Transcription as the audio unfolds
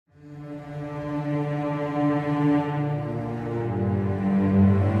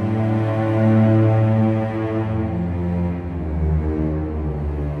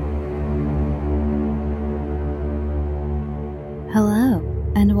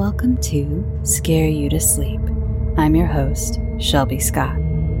welcome to Scare You to Sleep. I'm your host, Shelby Scott,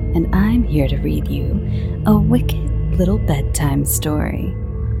 and I'm here to read you a wicked little bedtime story.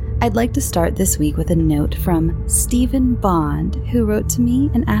 I'd like to start this week with a note from Stephen Bond, who wrote to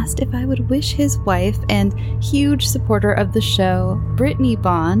me and asked if I would wish his wife and huge supporter of the show, Brittany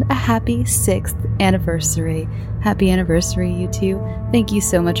Bond, a happy 6th anniversary. Happy anniversary, you two. Thank you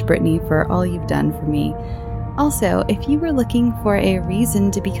so much, Brittany, for all you've done for me. Also, if you were looking for a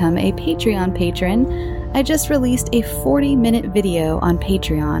reason to become a Patreon patron, I just released a 40-minute video on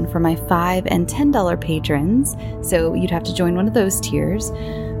Patreon for my $5 and $10 patrons, so you'd have to join one of those tiers,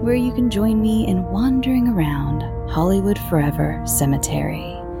 where you can join me in wandering around Hollywood Forever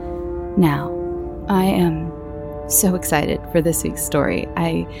Cemetery. Now, I am so excited for this week's story.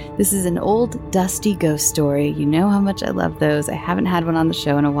 This is an old, dusty ghost story. You know how much I love those. I haven't had one on the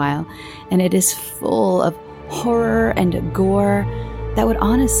show in a while, and it is full of horror and gore that would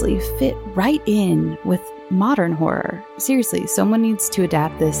honestly fit right in with modern horror. Seriously, someone needs to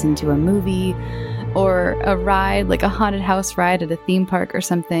adapt this into a movie or a ride, like a haunted house ride at a theme park or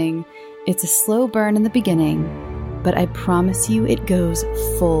something. It's a slow burn in the beginning, but I promise you it goes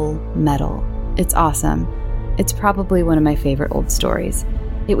full metal. It's awesome. It's probably one of my favorite old stories.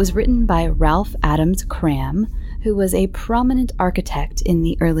 It was written by Ralph Adams Cram, who was a prominent architect in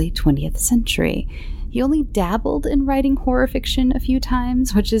the early 20th century. He only dabbled in writing horror fiction a few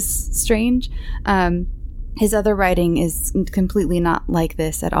times, which is strange. His other writing is completely not like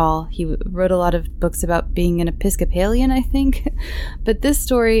this at all. He wrote a lot of books about being an Episcopalian, I think. But this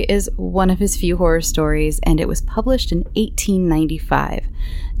story is one of his few horror stories, and it was published in 1895.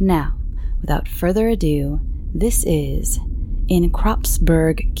 Now, without further ado, this is In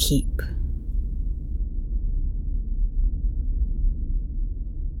Kropfsberg Keep.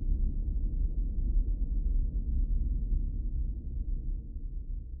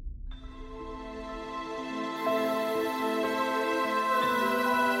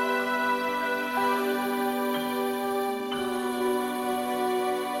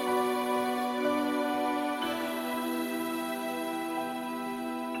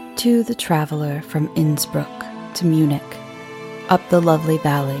 To the traveler from Innsbruck to Munich, up the lovely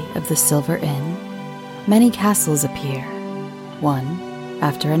valley of the Silver Inn, many castles appear, one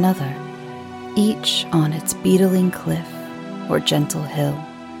after another, each on its beetling cliff or gentle hill,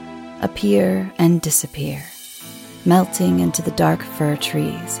 appear and disappear, melting into the dark fir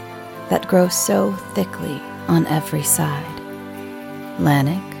trees that grow so thickly on every side.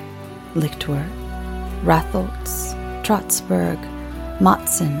 Lannick, Lichtwer, Ratholtz, Trotsberg,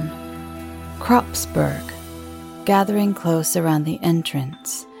 Matzen, Kropfsberg, gathering close around the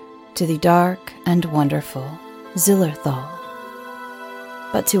entrance to the dark and wonderful Zillerthal.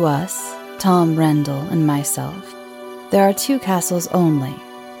 But to us, Tom Rendell and myself, there are two castles only,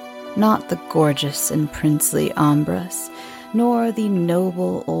 not the gorgeous and princely Ambrus, nor the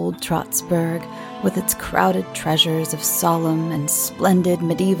noble old Trotsberg with its crowded treasures of solemn and splendid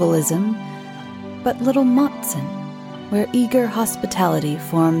medievalism, but little Matzen, where eager hospitality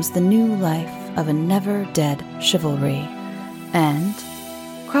forms the new life of a never-dead chivalry, and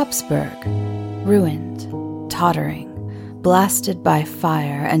Kropfsberg, ruined, tottering, blasted by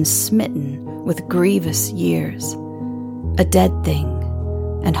fire and smitten with grievous years, a dead thing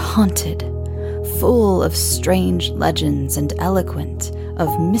and haunted, full of strange legends and eloquent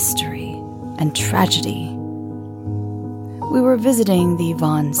of mystery and tragedy. We were visiting the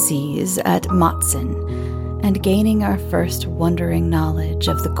Von Sees at Matzen, and gaining our first wondering knowledge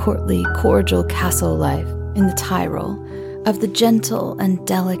of the courtly, cordial castle life in the Tyrol, of the gentle and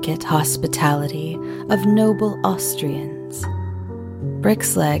delicate hospitality of noble Austrians.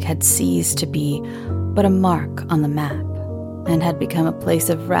 Brixleg had ceased to be but a mark on the map, and had become a place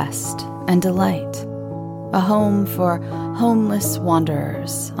of rest and delight, a home for homeless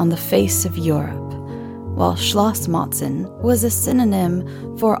wanderers on the face of Europe, while Schloss Matzen was a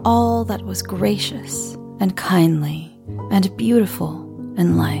synonym for all that was gracious and kindly and beautiful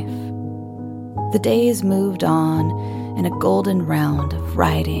in life. The days moved on in a golden round of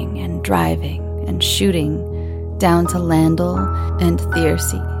riding and driving and shooting down to Landl and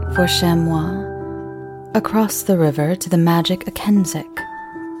Thiersee for chamois, across the river to the magic Akenzig,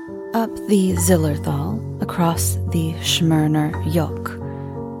 up the Zillerthal across the Schmerner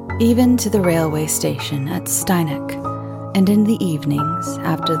Joch, even to the railway station at Steineck, and in the evenings,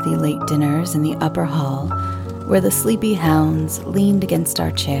 after the late dinners in the upper hall, where the sleepy hounds leaned against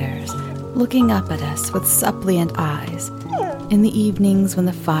our chairs, looking up at us with suppliant eyes, in the evenings when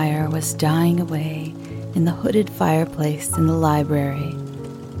the fire was dying away in the hooded fireplace in the library,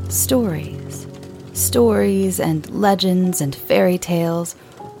 stories and legends and fairy tales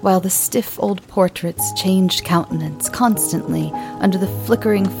while the stiff old portraits changed countenance constantly under the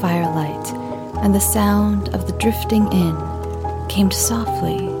flickering firelight, and the sound of the drifting in came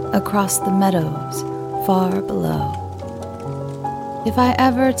softly across the meadows far below. If I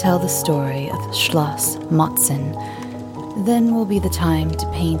ever tell the story of Schloss Motzen, then will be the time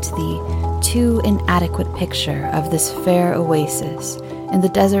to paint the too inadequate picture of this fair oasis in the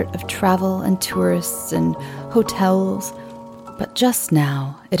desert of travel and tourists and hotels. But just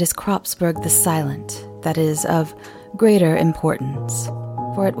now it is Kropfsberg the Silent that is of greater importance,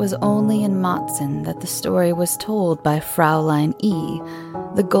 for it was only in Motzen that the story was told by Fraulein E.,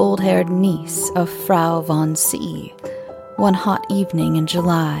 the gold-haired niece of Frau von C., one hot evening in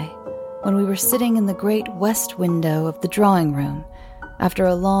July, when we were sitting in the great west window of the drawing room after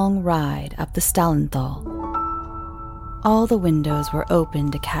a long ride up the Stallenthal. All the windows were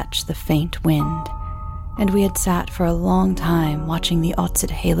open to catch the faint wind, and we had sat for a long time watching the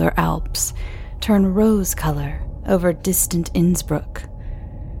Otzithaler Alps turn rose color over distant Innsbruck,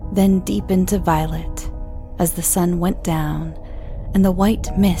 then deepen to violet as the sun went down and the white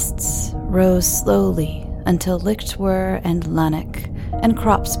mists rose slowly until Lichtwer and Lanneck and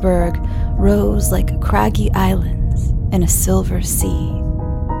Kropfsberg rose like craggy islands in a silver sea.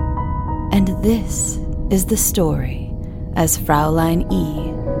 And this is the story, as Fraulein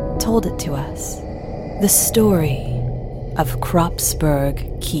E. told it to us, the story of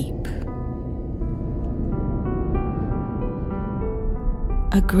Kropfsberg Keep.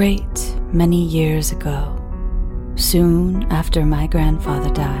 A great many years ago, soon after my grandfather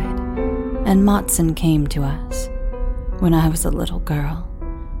died, and Motzen came to us when I was a little girl,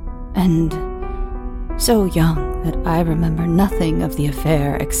 and so young that I remember nothing of the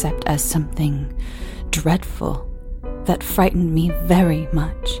affair except as something dreadful that frightened me very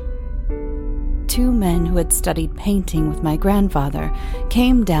much. Two men who had studied painting with my grandfather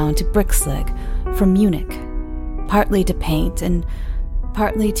came down to Brixleg from Munich, partly to paint and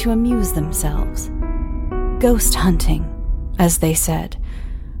partly to amuse themselves. Ghost hunting, as they said,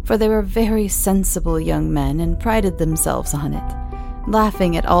 for they were very sensible young men and prided themselves on it,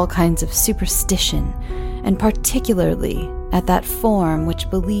 laughing at all kinds of superstition, and particularly at that form which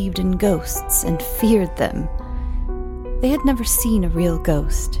believed in ghosts and feared them. They had never seen a real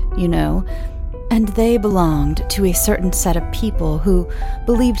ghost, you know, and they belonged to a certain set of people who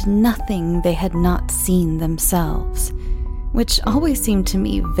believed nothing they had not seen themselves, which always seemed to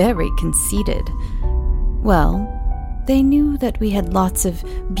me very conceited. Well, they knew that we had lots of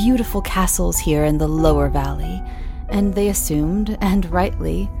beautiful castles here in the lower valley, and they assumed, and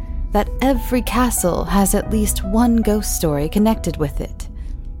rightly, that every castle has at least one ghost story connected with it.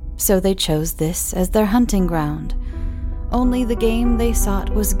 So they chose this as their hunting ground. Only the game they sought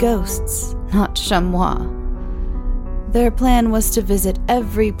was ghosts, not chamois. Their plan was to visit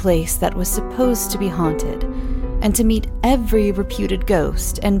every place that was supposed to be haunted, and to meet every reputed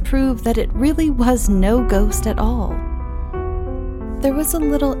ghost and prove that it really was no ghost at all. There was a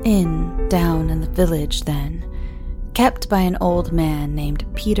little inn down in the village then, kept by an old man named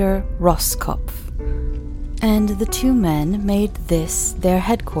Peter Rosskopf, and the two men made this their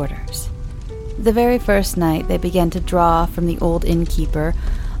headquarters. The very first night they began to draw from the old innkeeper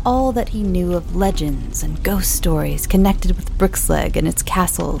all that he knew of legends and ghost stories connected with Brixleg and its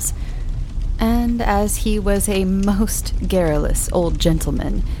castles, and as he was a most garrulous old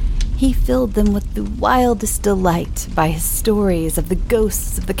gentleman, he filled them with the wildest delight by his stories of the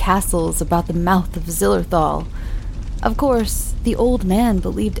ghosts of the castles about the mouth of Zillerthal. Of course, the old man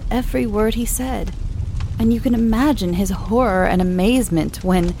believed every word he said, and you can imagine his horror and amazement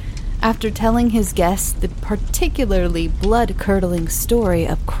when, after telling his guests the particularly blood-curdling story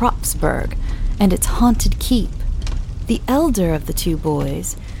of Kropfsberg and its haunted keep, the elder of the two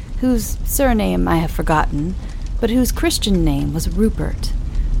boys, whose surname I have forgotten, but whose Christian name was Rupert,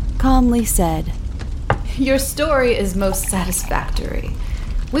 calmly said, "Your story is most satisfactory.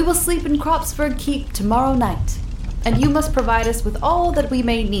 We will sleep in Kropfsberg Keep tomorrow night, and you must provide us with all that we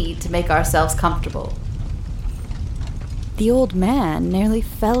may need to make ourselves comfortable." The old man nearly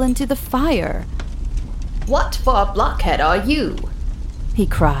fell into the fire. "What for a blockhead are you?" he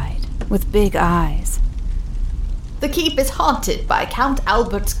cried, with big eyes. "The keep is haunted by Count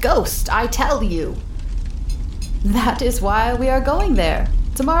Albert's ghost, I tell you." "That is why we are going there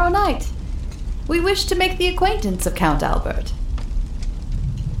tomorrow night. We wish to make the acquaintance of Count Albert."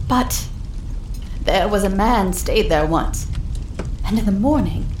 "But there was a man stayed there once, and in the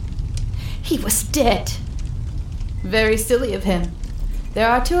morning he was dead." "Very silly of him. There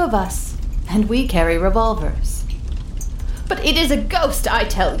are two of us, and we carry revolvers." "But it is a ghost, I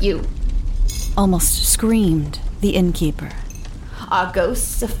tell you," almost screamed the innkeeper. Are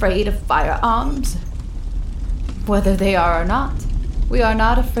ghosts afraid of firearms? Whether they are or not, we are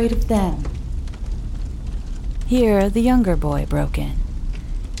not afraid of them. Here, the younger boy broke in.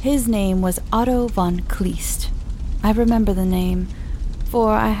 His name was Otto von Kleist. I remember the name,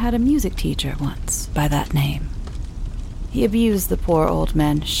 for I had a music teacher once by that name. He abused the poor old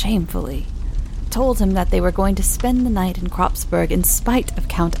man shamefully, told him that they were going to spend the night in Kropfsberg in spite of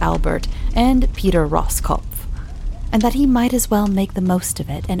Count Albert and Peter Rosskopf, and that he might as well make the most of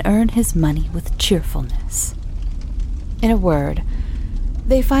it and earn his money with cheerfulness. In a word,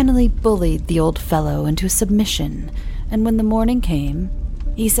 they finally bullied the old fellow into submission, and when the morning came,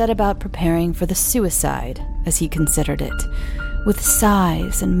 he set about preparing for the suicide, as he considered it, with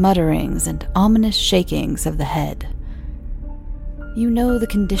sighs and mutterings and ominous shakings of the head. You know the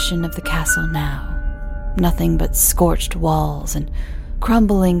condition of the castle now. Nothing but scorched walls and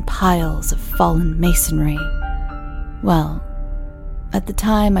crumbling piles of fallen masonry. Well, at the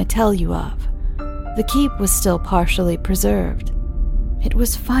time I tell you of, the keep was still partially preserved. It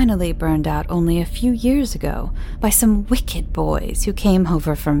was finally burned out only a few years ago by some wicked boys who came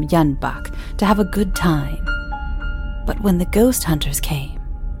over from Jönbach to have a good time. But when the ghost hunters came,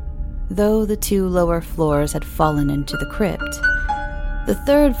 though the 2 lower floors had fallen into the crypt, the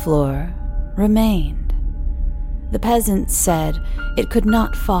 3rd floor remained. The peasants said it could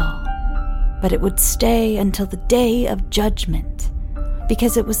not fall, but it would stay until the day of judgment,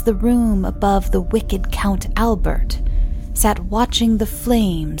 because it was the room above the wicked Count Albert, sat watching the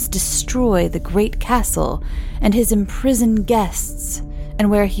flames destroy the great castle and his imprisoned guests, and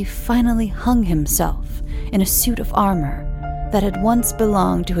where he finally hung himself in a suit of armor that had once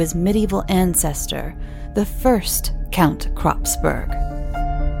belonged to his medieval ancestor, the first Count Kropfsberg.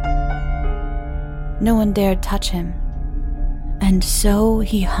 No one dared touch him, and so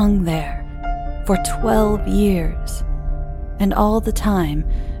he hung there for 12 years, and all the time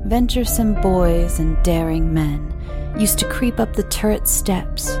venturesome boys and daring men used to creep up the turret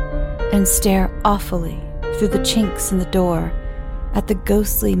steps and stare awfully through the chinks in the door at the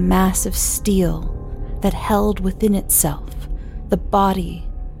ghostly mass of steel that held within itself the body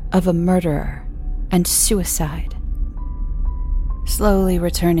of a murderer and suicide, slowly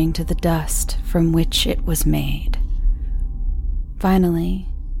returning to the dust from which it was made. Finally,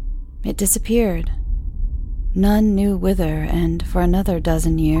 it disappeared. None knew whither, and for another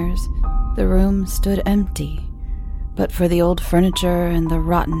dozen years, the room stood empty, but for the old furniture and the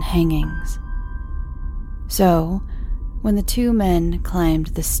rotten hangings. So, when the 2 men climbed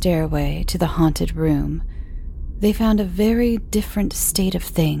the stairway to the haunted room, they found a very different state of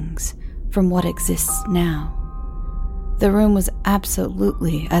things from what exists now. The room was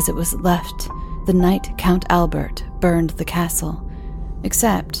absolutely as it was left the night Count Albert burned the castle,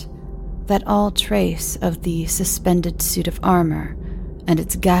 except that all trace of the suspended suit of armor and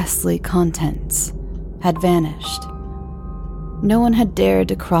its ghastly contents had vanished. No one had dared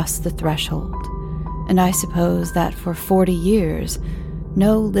to cross the threshold, and I suppose that for 40 years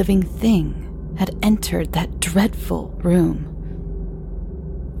no living thing had entered that dreadful room.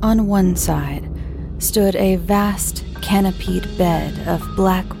 On one side stood a vast canopied bed of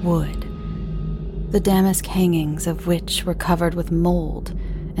black wood, the damask hangings of which were covered with mold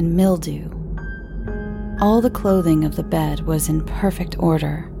and mildew. All the clothing of the bed was in perfect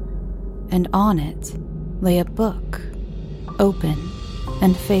order, and on it lay a book, open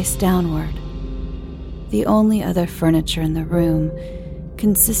and face downward. The only other furniture in the room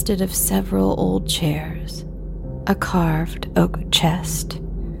consisted of several old chairs, a carved oak chest,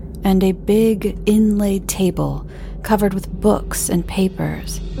 and a big inlaid table covered with books and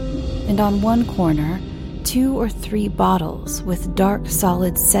papers, and on one corner 2 or 3 bottles with dark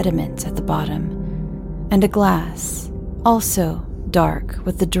solid sediment at the bottom, and a glass, also dark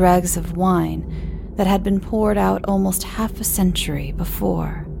with the dregs of wine that had been poured out almost half a century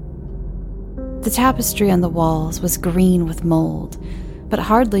before. The tapestry on the walls was green with mold, but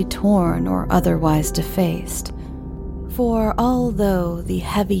hardly torn or otherwise defaced, for although the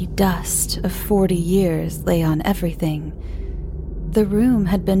heavy dust of 40 years lay on everything, the room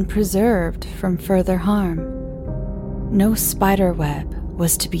had been preserved from further harm. No spider web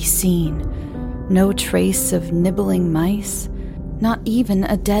was to be seen, no trace of nibbling mice, not even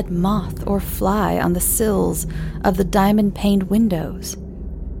a dead moth or fly on the sills of the diamond-paned windows.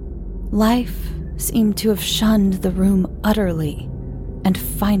 Life seemed to have shunned the room utterly, and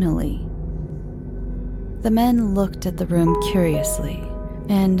finally. The men looked at the room curiously,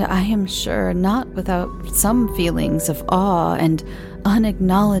 and I am sure not without some feelings of awe and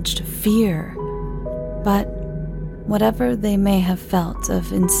unacknowledged fear. But whatever they may have felt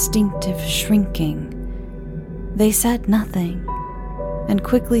of instinctive shrinking, they said nothing, and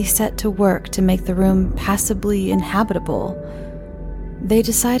quickly set to work to make the room passably inhabitable. They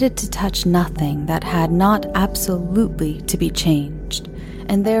decided to touch nothing that had not absolutely to be changed,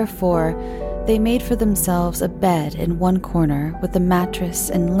 and therefore they made for themselves a bed in one corner with a mattress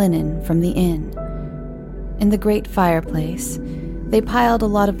and linen from the inn. In the great fireplace, they piled a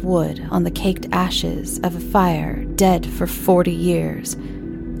lot of wood on the caked ashes of a fire dead for 40 years,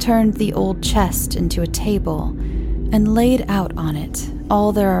 turned the old chest into a table, and laid out on it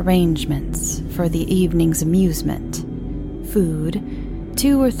all their arrangements for the evening's amusement: food,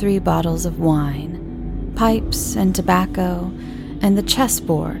 2 or 3 bottles of wine, pipes and tobacco, and the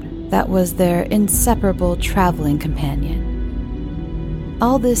chessboard that was their inseparable traveling companion.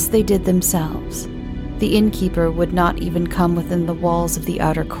 All this they did themselves. The innkeeper would not even come within the walls of the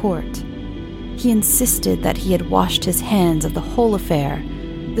outer court. He insisted that he had washed his hands of the whole affair.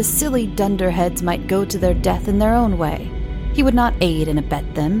 The silly dunderheads might go to their death in their own way. He would not aid and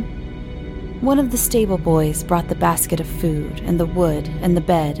abet them. One of the stable boys brought the basket of food and the wood and the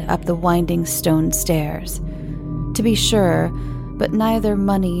bed up the winding stone stairs. To be sure, but neither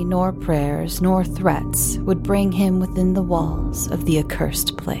money nor prayers nor threats would bring him within the walls of the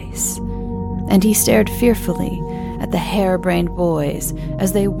accursed place. And he stared fearfully at the harebrained boys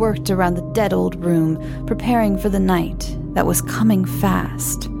as they worked around the dead old room, preparing for the night that was coming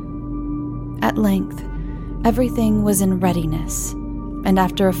fast. At length, everything was in readiness, and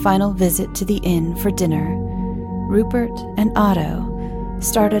after a final visit to the inn for dinner, Rupert and Otto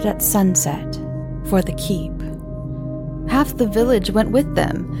started at sunset for the keep. Half the village went with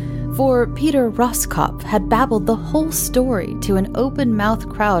them, for Peter Roskopf had babbled the whole story to an open-mouthed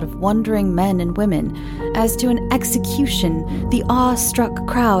crowd of wondering men and women. As to an execution, the awe-struck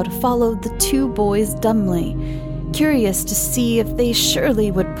crowd followed the 2 boys dumbly, curious to see if they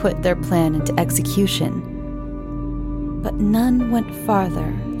surely would put their plan into execution. But none went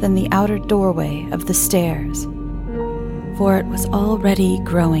farther than the outer doorway of the stairs, for it was already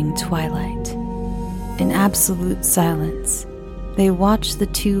growing twilight. In absolute silence, they watched the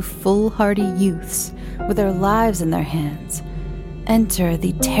 2 foolhardy youths, with their lives in their hands, enter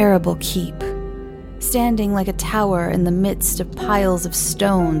the terrible keep, standing like a tower in the midst of piles of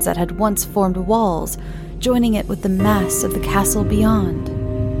stones that had once formed walls, joining it with the mass of the castle beyond.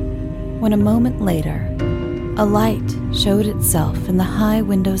 When a moment later, a light showed itself in the high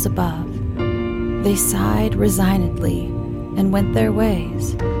windows above, they sighed resignedly and went their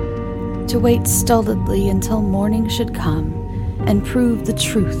ways, to wait stolidly until morning should come and prove the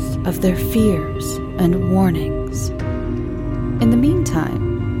truth of their fears and warnings. In the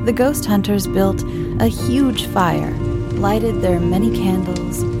meantime, the ghost hunters built a huge fire, lighted their many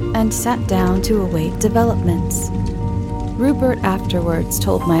candles, and sat down to await developments. Rupert afterwards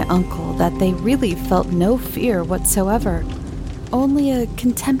told my uncle that they really felt no fear whatsoever, only a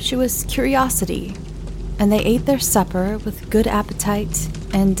contemptuous curiosity, and they ate their supper with good appetite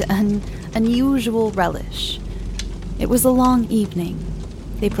and an unusual relish. It was a long evening.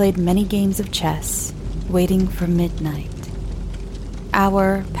 They played many games of chess, waiting for midnight.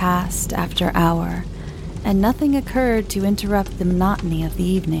 Hour passed after hour, and nothing occurred to interrupt the monotony of the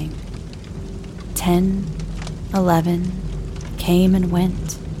evening. 10, 11 came and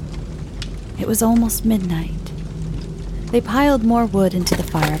went. It was almost midnight. They piled more wood into the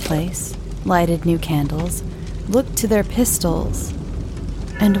fireplace, lighted new candles, looked to their pistols,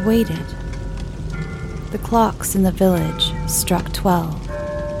 and waited. The clocks in the village struck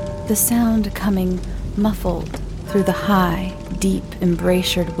 12, the sound coming muffled through the high, deep,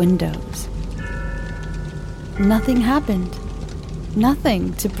 embrasured windows. Nothing happened.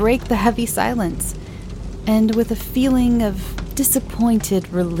 Nothing to break the heavy silence, and with a feeling of disappointed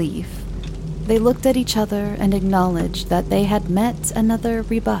relief, they looked at each other and acknowledged that they had met another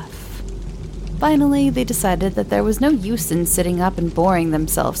rebuff. Finally, they decided that there was no use in sitting up and boring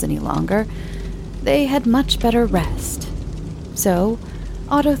themselves any longer. They had much better rest. So,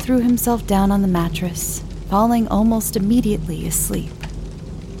 Otto threw himself down on the mattress, falling almost immediately asleep.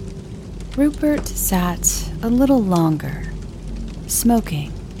 Rupert sat a little longer,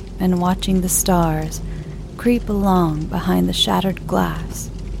 smoking and watching the stars creep along behind the shattered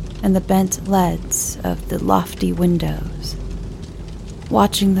glass and the bent leads of the lofty windows,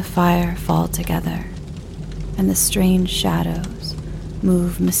 watching the fire fall together and the strange shadows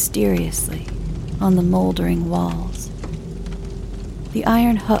move mysteriously on the moldering walls. The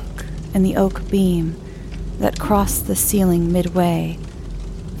iron hook and the oak beam that crossed the ceiling midway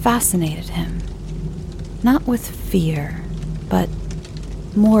fascinated him, not with fear, but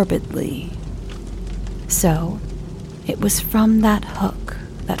morbidly. So, it was from that hook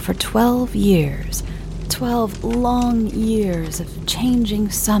that for 12 years 12 long years of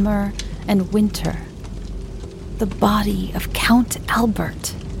changing summer and winter. The body of Count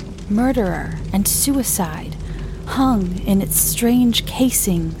Albert, murderer and suicide, hung in its strange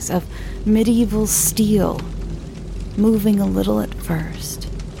casings of medieval steel, moving a little at first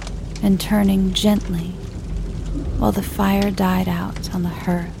and turning gently while the fire died out on the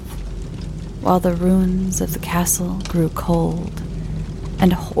hearth, while the ruins of the castle grew cold,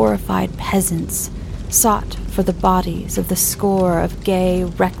 and horrified peasants sought for the bodies of the score of gay,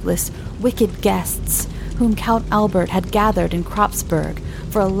 reckless, wicked guests whom Count Albert had gathered in Kropfsberg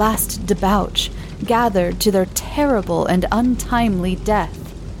for a last debauch, gathered to their terrible and untimely death.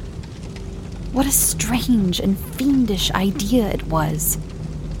 What a strange and fiendish idea it was.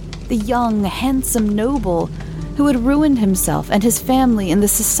 The young, handsome noble who had ruined himself and his family in the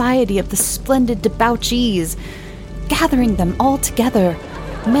society of the splendid debauchees, gathering them all together,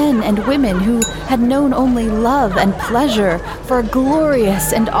 men and women who had known only love and pleasure, for a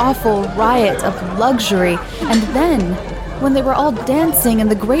glorious and awful riot of luxury, and then, when they were all dancing in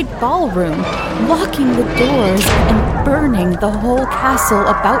the great ballroom, locking the doors and burning the whole castle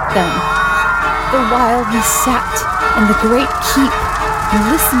about them, the while he sat in the great keep,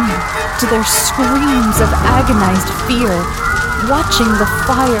 listening to their screams of agonized fear, watching the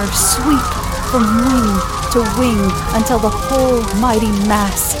fire sweep from wing to wing until the whole mighty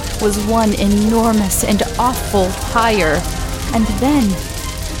mass was one enormous and awful pyre, and then,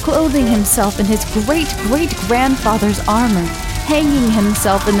 clothing himself in his great-great-grandfather's armor, hanging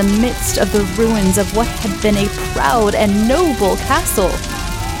himself in the midst of the ruins of what had been a proud and noble castle.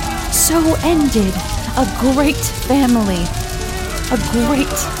 So ended a great family, a great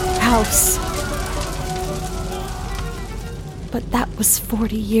house. But that was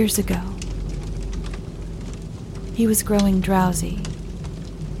 40 years ago. He was growing drowsy.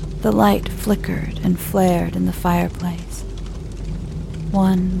 The light flickered and flared in the fireplace.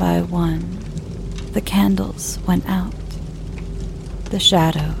 One by one, the candles went out. The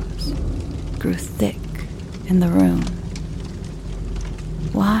shadows grew thick in the room.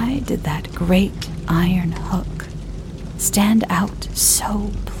 Why did that great iron hook stand out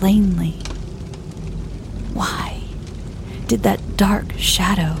so plainly? Why did that dark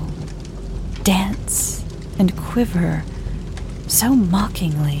shadow dance and quiver so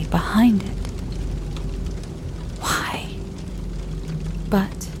mockingly behind it? Why?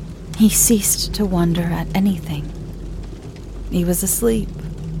 But he ceased to wonder at anything. He was asleep.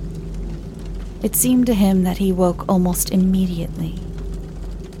 It seemed to him that he woke almost immediately.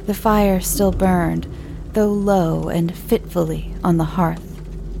 The fire still burned, though low and fitfully, on the hearth.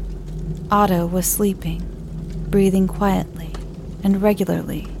 Otto was sleeping, breathing quietly and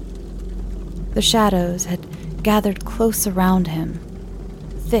regularly. The shadows had gathered close around him,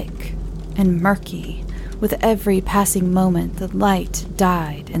 thick and murky. With every passing moment, the light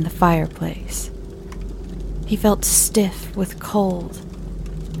died in the fireplace. He felt stiff with cold.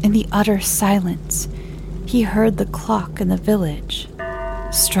 In the utter silence, he heard the clock in the village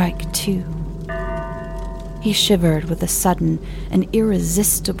strike 2. He shivered with a sudden and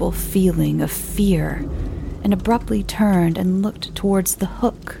irresistible feeling of fear, and abruptly turned and looked towards the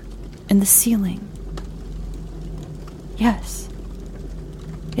hook in the ceiling. Yes,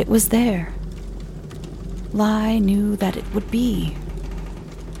 it was there. Lai knew that it would be.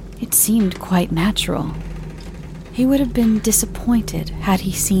 It seemed quite natural. He would have been disappointed had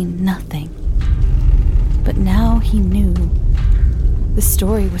he seen nothing. But now he knew the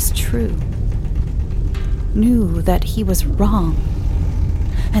story was true. Knew that he was wrong,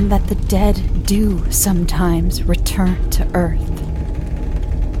 and that the dead do sometimes return to earth.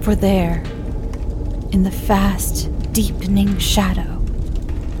 For there, in the fast, deepening shadow,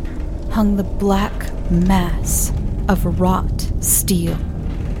 hung the black mass of wrought steel,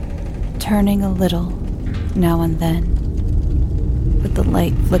 turning a little now and then, with the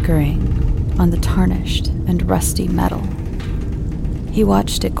light flickering on the tarnished and rusty metal. He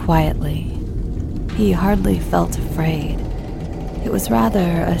watched it quietly. He hardly felt afraid. It was rather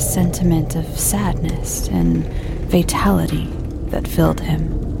a sentiment of sadness and fatality that filled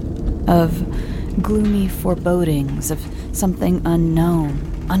him, of gloomy forebodings of something unknown,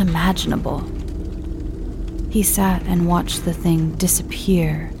 unimaginable. He sat and watched the thing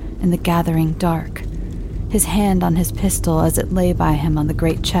disappear in the gathering dark, his hand on his pistol as it lay by him on the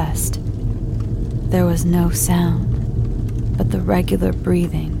great chest. There was no sound but the regular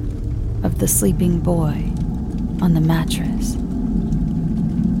breathing of the sleeping boy on the mattress.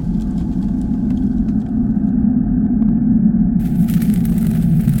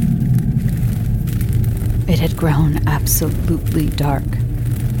 It had grown absolutely dark.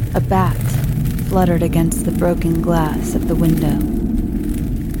 A bat, fluttered against the broken glass of the window.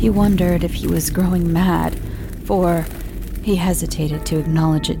 He wondered if he was growing mad, for he hesitated to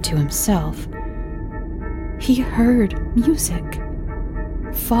acknowledge it to himself. He heard music.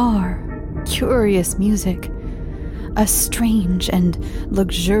 Far, curious music. A strange and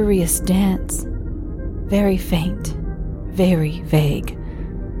luxurious dance. Very faint, very vague,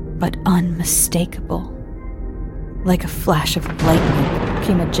 but unmistakable. Like a flash of lightning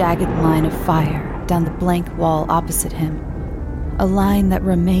came a jagged line of fire down the blank wall opposite him. A line that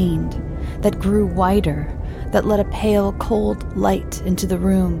remained, that grew wider, that let a pale, cold light into the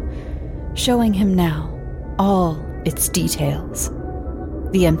room, showing him now all its details.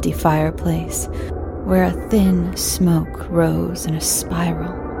 The empty fireplace, where a thin smoke rose in a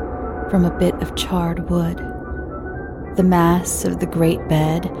spiral from a bit of charred wood. The mass of the great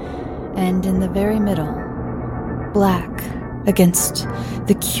bed, and in the very middle, black against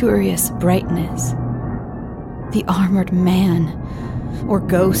the curious brightness, the armored man, or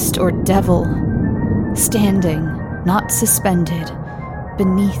ghost or devil, standing, not suspended,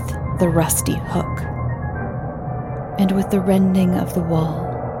 beneath the rusty hook. And with the rending of the wall,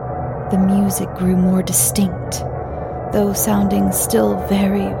 the music grew more distinct, though sounding still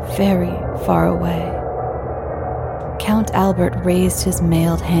very, very far away. Count Albert raised his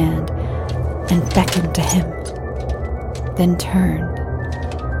mailed hand and beckoned to him, then turned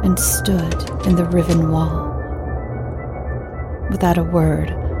and stood in the riven wall. Without a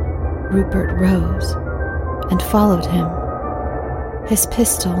word, Rupert rose and followed him, his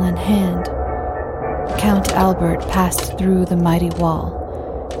pistol in hand. Count Albert passed through the mighty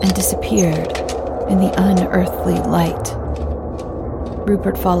wall and disappeared in the unearthly light.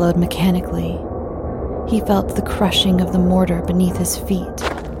 Rupert followed mechanically. He felt the crushing of the mortar beneath his feet,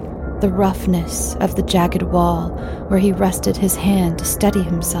 the roughness of the jagged wall where he rested his hand to steady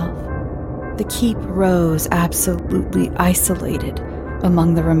himself. The keep rose absolutely isolated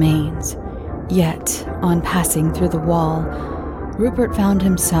among the remains, yet, on passing through the wall, Rupert found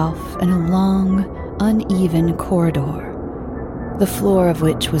himself in a long, uneven corridor, the floor of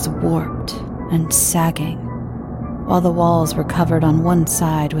which was warped and sagging, while the walls were covered on one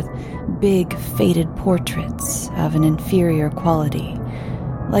side with big, faded portraits of an inferior quality,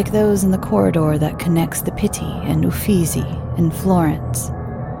 like those in the corridor that connects the Pitti and Uffizi in Florence.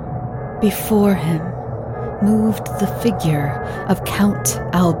 Before him moved the figure of Count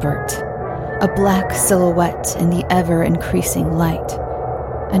Albert, a black silhouette in the ever-increasing light,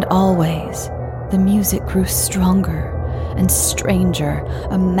 and always the music grew stronger and stranger,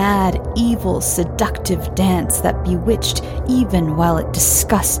 a mad, evil, seductive dance that bewitched even while it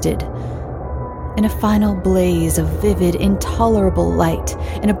disgusted. In a final blaze of vivid, intolerable light,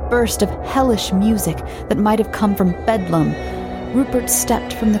 in a burst of hellish music that might have come from Bedlam, Rupert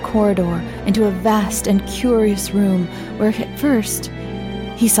stepped from the corridor into a vast and curious room where at first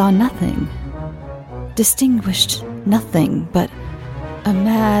he saw nothing, distinguished nothing but a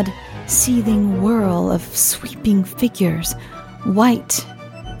mad, seething whirl of sweeping figures, white,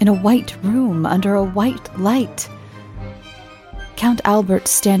 in a white room under a white light. Count Albert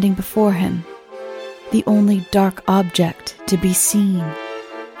standing before him, the only dark object to be seen.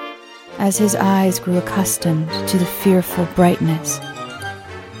 As his eyes grew accustomed to the fearful brightness,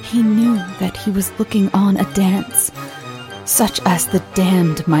 he knew that he was looking on a dance, such as the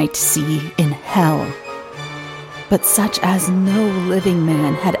damned might see in hell, but such as no living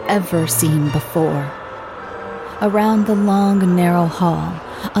man had ever seen before. Around the long, narrow hall,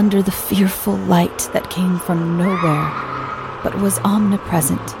 under the fearful light that came from nowhere, but was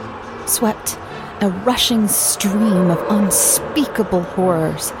omnipresent, swept a rushing stream of unspeakable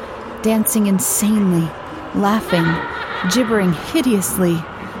horrors, dancing insanely, laughing, gibbering hideously,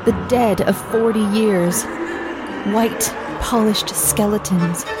 the dead of 40 years, white, polished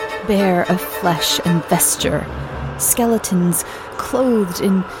skeletons, bare of flesh and vesture, skeletons clothed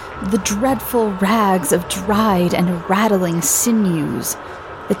in the dreadful rags of dried and rattling sinews,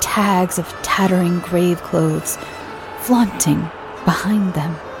 the tags of tattering grave clothes flaunting behind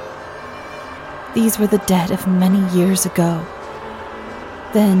them. These were the dead of many years ago.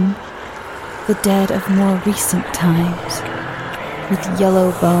 Then, the dead of more recent times, with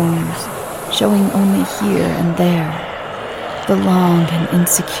yellow bones showing only here and there, the long and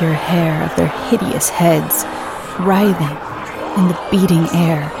insecure hair of their hideous heads writhing in the beating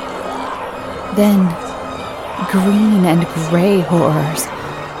air. Then, green and gray horrors,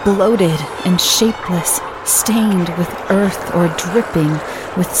 bloated and shapeless, stained with earth or dripping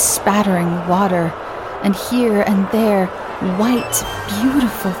with spattering water, and here and there, white,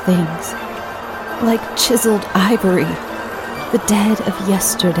 beautiful things, like chiseled ivory, the dead of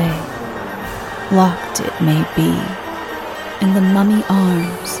yesterday. locked it may be in the mummy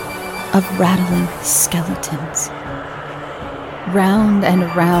arms of rattling skeletons. Round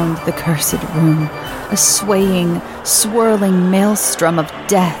and round the cursed room, a swaying, swirling maelstrom of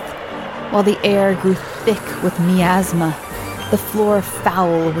death, while the air grew thick with miasma, the floor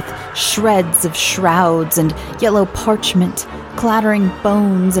foul with shreds of shrouds and yellow parchment, clattering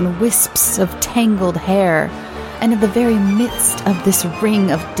bones and wisps of tangled hair, and in the very midst of this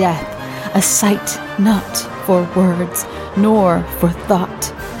ring of death, a sight not for words nor for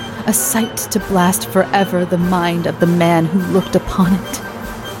thought, a sight to blast forever the mind of the man who looked upon it,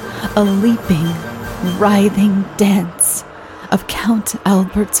 a leaping, writhing dance of Count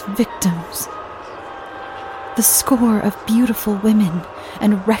Albert's victims. The score of beautiful women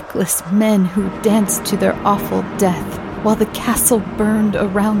and reckless men who danced to their awful death while the castle burned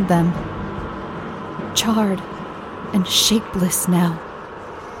around them. Charred and shapeless now,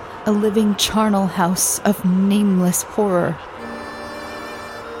 a living charnel house of nameless horror.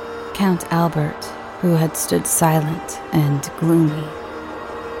 Count Albert, who had stood silent and gloomy,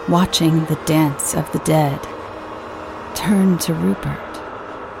 watching the dance of the dead, turned to Rupert,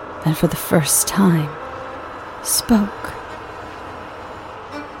 and for the first time spoke.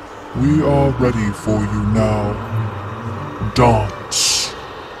 "We are ready for you now. Dance."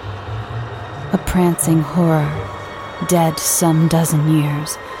 A prancing horror, dead some dozen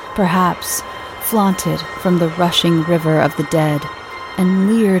years, perhaps flaunted from the rushing river of the dead, and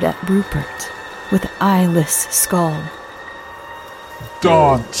leered at Rupert with eyeless skull.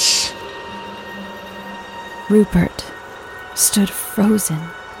 "Dance." Rupert stood frozen,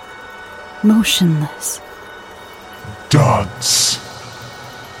 motionless. "Dance."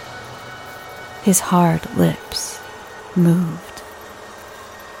 His hard lips moved.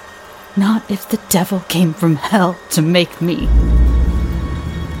 "Not if the devil came from hell to make me."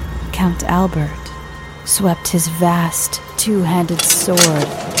 Count Albert swept his vast two-handed sword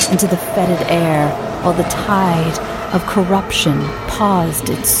into the fetid air while the tide of corruption paused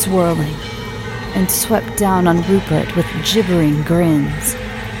its swirling and swept down on Rupert with gibbering grins.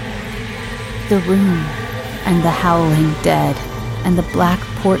 The room and the howling dead and the black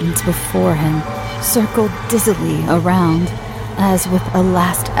portents before him circled dizzily around as with a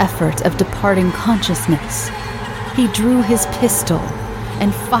last effort of departing consciousness. He drew his pistol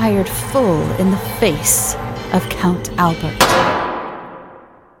and fired full in the face of Count Albert.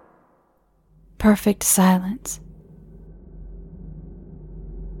 Perfect silence.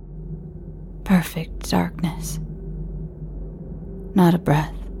 Perfect darkness. Not a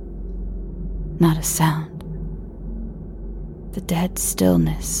breath. Not a sound. The dead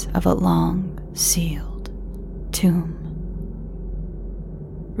stillness of a long, sealed tomb.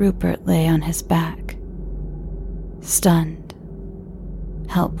 Rupert lay on his back, stunned,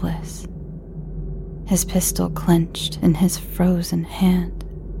 helpless, his pistol clenched in his frozen hand,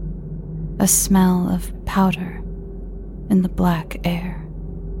 a smell of powder in the black air.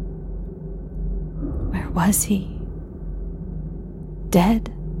 Where was he?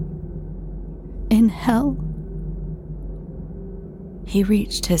 Dead? In hell? He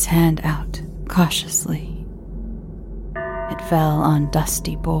reached his hand out cautiously. It fell on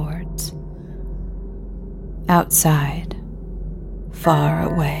dusty boards. Outside, far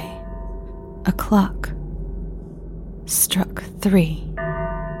away, a clock struck 3.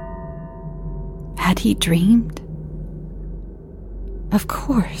 Had he dreamed? Of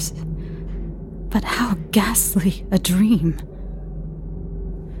course. But how ghastly a dream.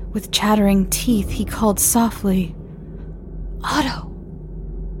 With chattering teeth, he called softly, "Otto!"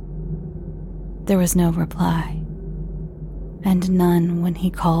 There was no reply, and none when he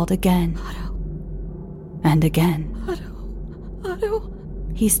called again. Otto. And again. Otto. Otto.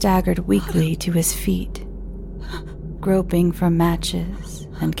 He staggered weakly to his feet, groping for matches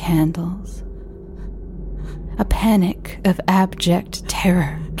and candles. A panic of abject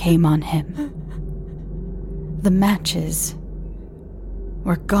terror came on him. The matches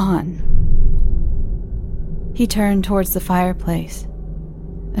were gone. He turned towards the fireplace.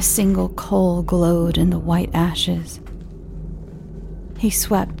 A single coal glowed in the white ashes. He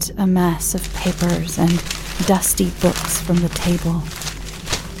swept a mass of papers and dusty books from the table,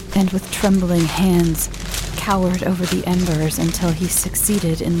 and with trembling hands cowered over the embers until he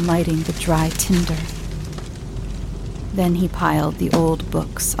succeeded in lighting the dry tinder. Then he piled the old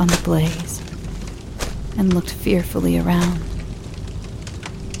books on the blaze and looked fearfully around.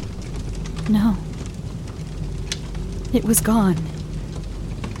 No. It was gone.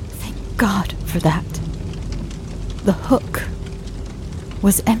 Thank God for that. The hook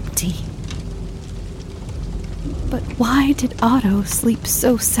was empty. But why did Otto sleep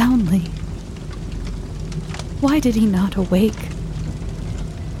so soundly? Why did he not awake?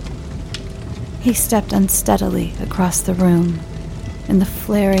 He stepped unsteadily across the room in the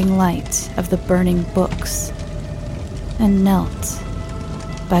flaring light of the burning books and knelt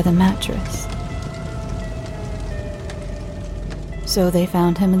by the mattress. So they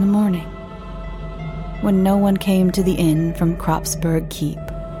found him in the morning, when no one came to the inn from Kropfsberg Keep,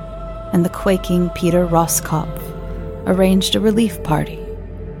 and the quaking Peter Roskopf arranged a relief party,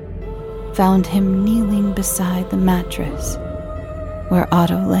 found him kneeling beside the mattress where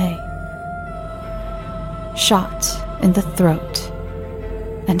Otto lay, shot in the throat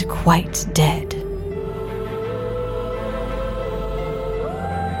and quite dead.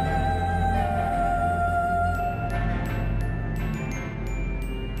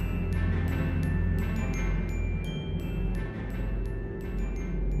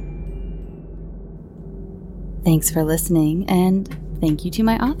 Thanks for listening, and thank you to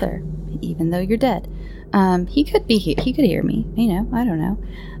my author, even though you're dead. He could hear me, I don't know.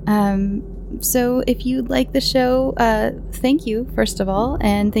 So if you like the show, thank you, first of all,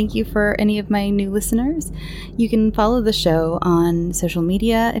 and thank you for any of my new listeners. You can follow the show on social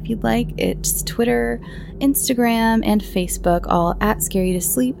media if you'd like. It's Twitter, Instagram, and Facebook, all at Scary to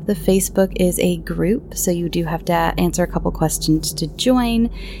Sleep. The Facebook is a group, so you do have to answer a couple questions to join.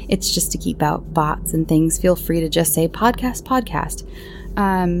 It's just to keep out bots and things. Feel free to just say podcast.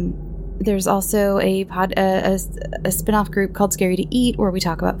 There's also a spin-off group called Scary to Eat, where we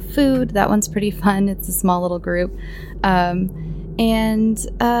talk about food. That one's pretty fun. It's a small little group. And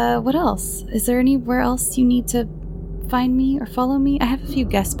what else? Is there anywhere else you need to find me or follow me? I have a few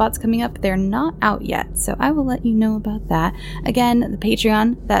guest spots coming up. They're not out yet, so I will let you know about that. Again, the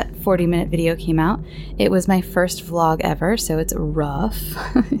Patreon, that 40-minute video came out. It was my first vlog ever, so it's rough.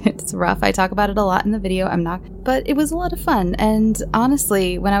 It's rough. I talk about it a lot in the video. But it was a lot of fun. And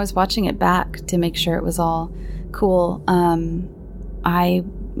honestly, when I was watching it back to make sure it was all cool, I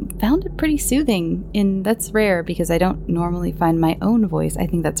found it pretty soothing, and that's rare because I don't normally find my own voice. I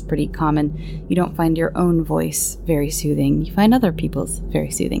think that's pretty common. You don't find your own voice very soothing. You find other people's very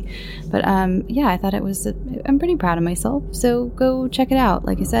soothing. But yeah, I thought I'm pretty proud of myself. So go check it out.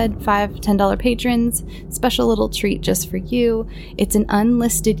 Like I said, $5, $10 patrons, special little treat just for you. It's an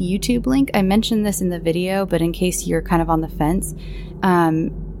unlisted YouTube link. I mentioned this in the video, but in case you're kind of on the fence,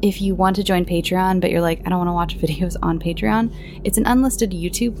 if you want to join Patreon, but you're like, I don't want to watch videos on Patreon, it's an unlisted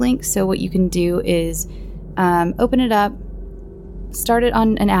YouTube link. So what you can do is open it up, start it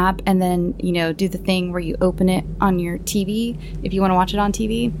on an app, and then, do the thing where you open it on your TV if you want to watch it on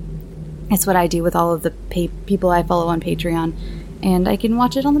TV. It's what I do with all of the people I follow on Patreon, and I can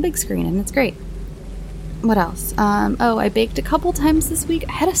watch it on the big screen, and it's great. What else? I baked a couple times this week.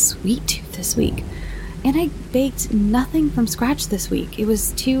 I had a sweet tooth this week. And I baked nothing from scratch this week. It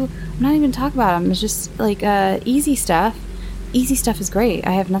was I'm not even talking about them. It's just like easy stuff. Easy stuff is great.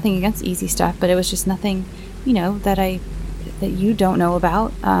 I have nothing against easy stuff, but it was just nothing, that you don't know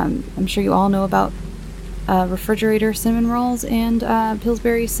about. I'm sure you all know about refrigerator cinnamon rolls and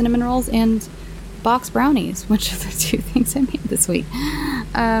Pillsbury cinnamon rolls and box brownies, which are the two things I made this week.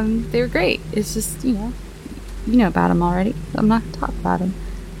 They were great. It's just, you know about them already. I'm not going to talk about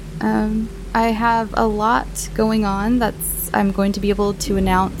them. I have a lot going on that I'm going to be able to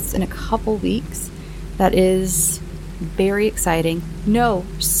announce in a couple weeks. That is very exciting. No,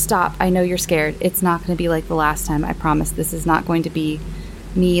 stop. I know you're scared. It's not going to be like the last time. I promise. This is not going to be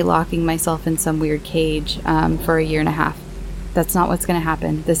me locking myself in some weird cage for a year and a half. That's not what's going to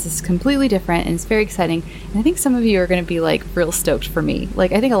happen. This is completely different, and it's very exciting. And I think some of you are going to be like real stoked for me.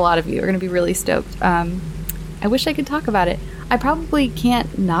 Like, I think a lot of you are going to be really stoked. I wish I could talk about it. I probably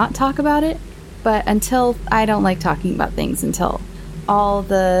can't not talk about it, but I don't like talking about things until all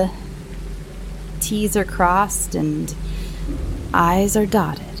the T's are crossed and I's are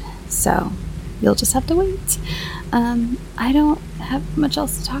dotted. So you'll just have to wait. I don't have much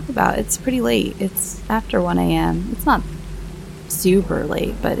else to talk about. It's pretty late. It's after 1 a.m. It's not super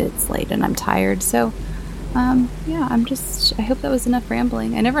late, but it's late and I'm tired. So yeah, I hope that was enough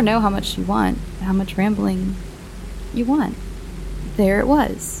rambling. I never know how much rambling you want. There it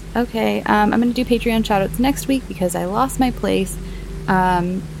was. Okay, I'm going to do Patreon shoutouts next week because I lost my place.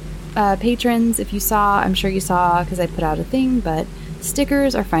 Patrons, if you saw, I'm sure you saw because I put out a thing, but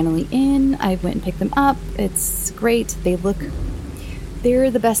stickers are finally in. I went and picked them up. It's great.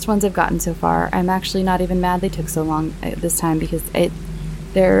 They're the best ones I've gotten so far. I'm actually not even mad they took so long this time because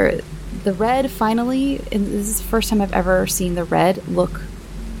the red finally, and this is the first time I've ever seen the red look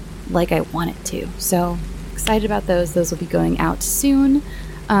like I want it to. So excited about those. Those will be going out soon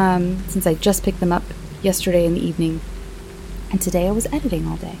since I just picked them up yesterday in the evening, and today I was editing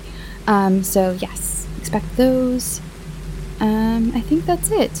all day. So yes, expect those. I think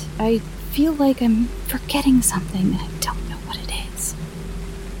that's it. I feel like I'm forgetting something and I don't know what it is.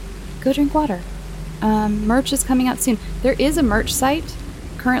 Go drink water. Merch is coming out soon. There is a merch site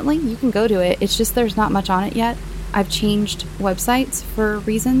currently. You can go to it. It's just there's not much on it yet. I've changed websites for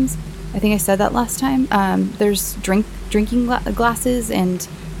reasons. I think I said that last time. There's drinking glasses and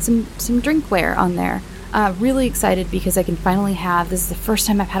some drinkware on there. Really excited because I can finally have, this is the first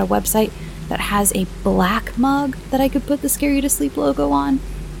time I've had a website that has a black mug that I could put the Scare You to Sleep logo on.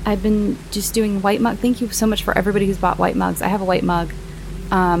 I've been just doing white mug. Thank you so much for everybody who's bought white mugs. I have a white mug,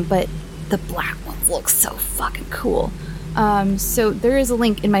 but the black ones look so fucking cool. So there is a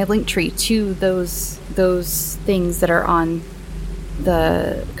link in my link tree to those things that are on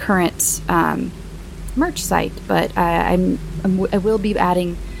the current merch site, but I will be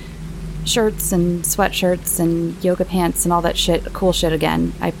adding shirts and sweatshirts and yoga pants and all that shit, cool shit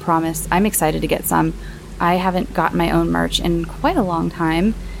again. I promise. I'm excited to get some. I haven't gotten my own merch in quite a long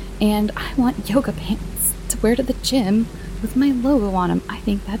time, and I want yoga pants to wear to the gym with my logo on them. I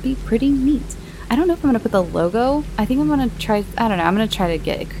think that'd be pretty neat. I don't know if I'm going to put the logo. I think I'm going to try, I don't know, I'm going to try to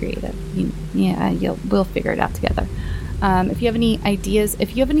get it creative. We'll figure it out together. If you have any ideas,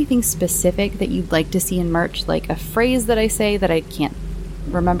 if you have anything specific that you'd like to see in merch, like a phrase that I say that I can't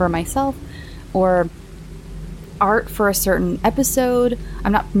remember myself, or art for a certain episode,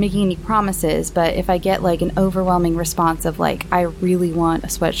 I'm not making any promises, but if I get like an overwhelming response of like, I really want a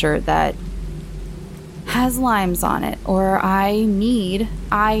sweatshirt that has limes on it, or I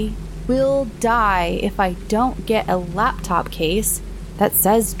will die if I don't get a laptop case that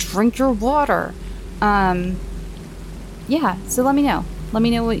says drink your water. Yeah, so let me know. Let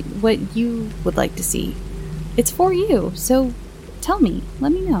me know what you would like to see. It's for you, so tell me.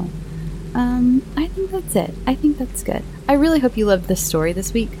 Let me know. I think that's it. I think that's good. I really hope you loved this story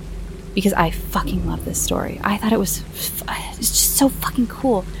this week, because I fucking love this story. I thought it's just so fucking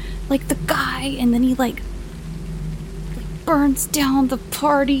cool. Like, the guy, and then he, like burns down the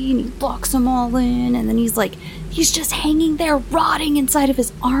party, and he locks them all in, and then he's just hanging there rotting inside of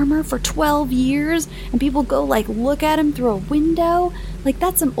his armor for 12 years, and people go, like, look at him through a window. Like,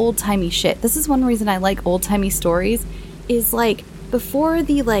 that's some old-timey shit. This is one reason I like old-timey stories, is, like, before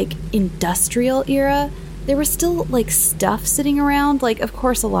the, like, industrial era, there was still, like, stuff sitting around. Like, of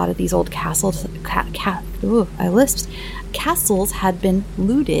course, a lot of these old castles, castles had been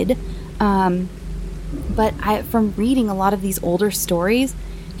looted, but from reading a lot of these older stories,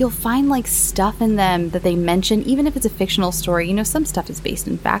 you'll find, like, stuff in them that they mention, even if it's a fictional story. You know, some stuff is based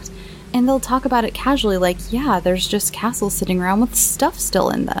in fact, and they'll talk about it casually, like, yeah, there's just castles sitting around with stuff still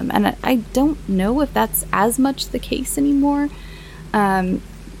in them. And I don't know if that's as much the case anymore.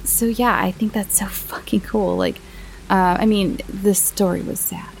 So yeah, I think that's so fucking cool. Like, I mean, this story was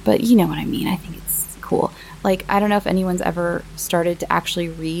sad, but you know what I mean. I think it's cool. Like, I don't know if anyone's ever started to actually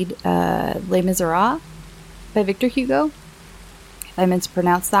read Les Miserables by Victor Hugo. If I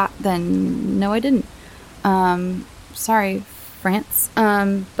mispronounce that, then no, I didn't. Sorry, France.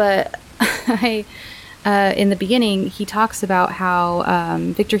 But in the beginning, he talks about how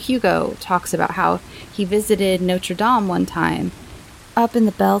Victor Hugo talks about how he visited Notre Dame one time, up in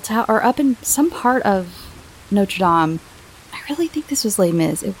the bell tower, or up in some part of Notre Dame. I really think this was Les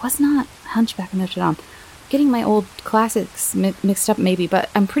Mis. It was not Hunchback of Notre Dame. Getting my old classics mixed up maybe, but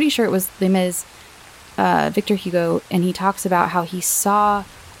I'm pretty sure it was Les Mis, Victor Hugo, and he talks about how he saw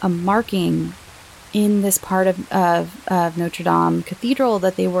a marking in this part of Notre Dame Cathedral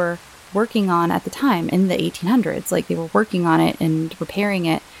that they were working on at the time in the 1800s. Like, they were working on it and repairing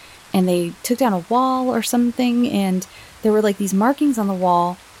it, and they took down a wall or something, and there were, like, these markings on the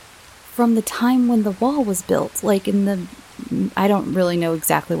wall from the time when the wall was built. Like, I don't really know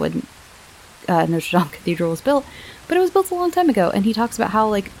exactly when Notre Dame Cathedral was built, but it was built a long time ago. And he talks about how,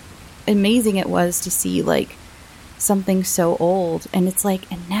 like, amazing it was to see, like, something so old. And it's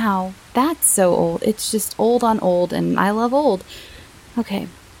like, and now that's so old. It's just old on old, and I love old. Okay,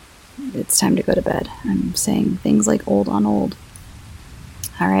 it's time to go to bed. I'm saying things like old on old.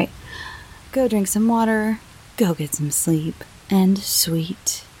 All right, go drink some water. Go get some sleep, and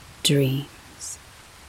sweet dreams.